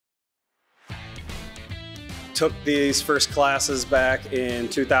took these first classes back in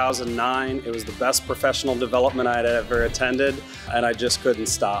 2009. It was the best professional development I'd ever attended, and I just couldn't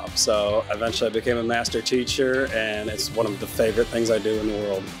stop. So eventually I became a master teacher, and it's one of the favorite things I do in the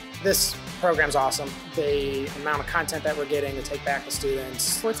world. This program's awesome. The amount of content that we're getting to take back to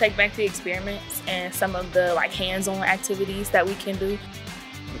students. We'll take back the experiments and some of the hands-on activities that we can do.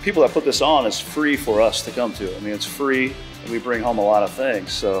 The people that put this on is free for us to come to. I mean, it's free, and we bring home a lot of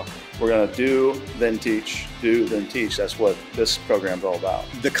things. So we're going to do, then teach, do, then teach. That's what this program's all about.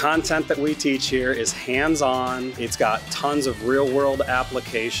 The content that we teach here is hands-on. It's got tons of real-world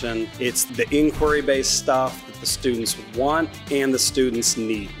application. It's the inquiry-based stuff that the students want and the students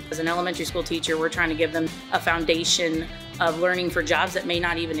need. As an elementary school teacher, we're trying to give them a foundation of learning for jobs that may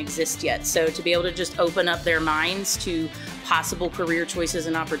not even exist yet. So to be able to just open up their minds to possible career choices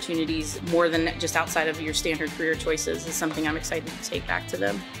and opportunities more than just outside of your standard career choices is something I'm excited to take back to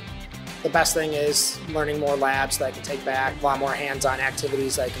them. The best thing is learning more labs that I can take back, a lot more hands-on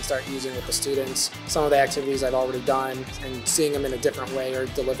activities that I can start using with the students. Some of the activities I've already done, and seeing them in a different way or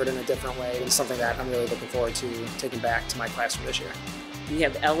delivered in a different way is something that I'm really looking forward to taking back to my classroom this year. We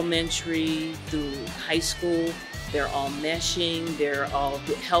have elementary through high school. They're all meshing, they're all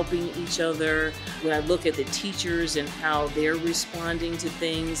helping each other. When I look at the teachers and how they're responding to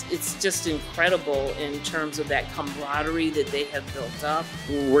things, it's just incredible in terms of that camaraderie that they have built up.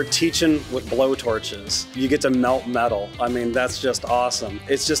 We're teaching with blowtorches. You get to melt metal. I mean, that's just awesome.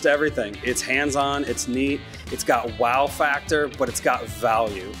 It's just everything. It's hands-on, it's neat, it's got wow factor, but it's got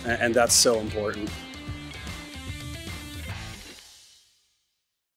value, and that's so important.